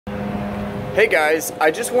Hey guys,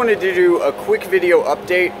 I just wanted to do a quick video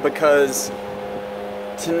update because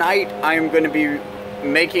tonight I'm going to be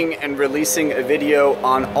making and releasing a video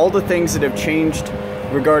on all the things that have changed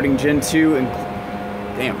regarding Gen 2 and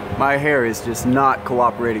damn, my hair is just not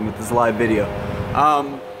cooperating with this live video.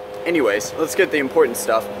 Anyways, let's get the important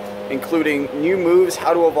stuff, including new moves,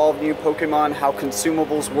 how to evolve new Pokemon, how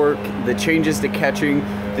consumables work, the changes to catching,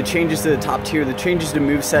 the changes to the top tier, the changes to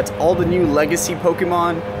movesets, all the new legacy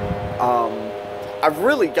Pokemon. I've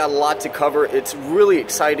really got a lot to cover. It's really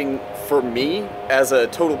exciting for me as a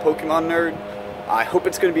total Pokemon nerd. I hope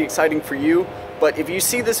it's going to be exciting for you. But if you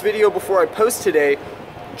see this video before I post today,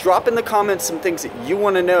 drop in the comments some things that you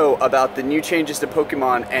want to know about the new changes to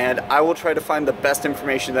Pokemon, and I will try to find the best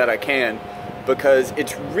information that I can, because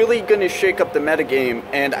it's really going to shake up the metagame,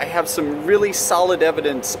 and I have some really solid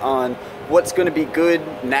evidence on what's going to be good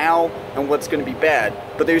now and what's going to be bad.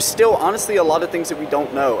 But there's still, honestly, a lot of things that we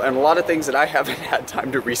don't know, and a lot of things that I haven't had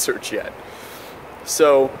time to research yet.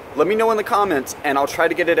 So let me know in the comments, and I'll try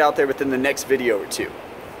to get it out there within the next video or two.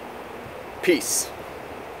 Peace.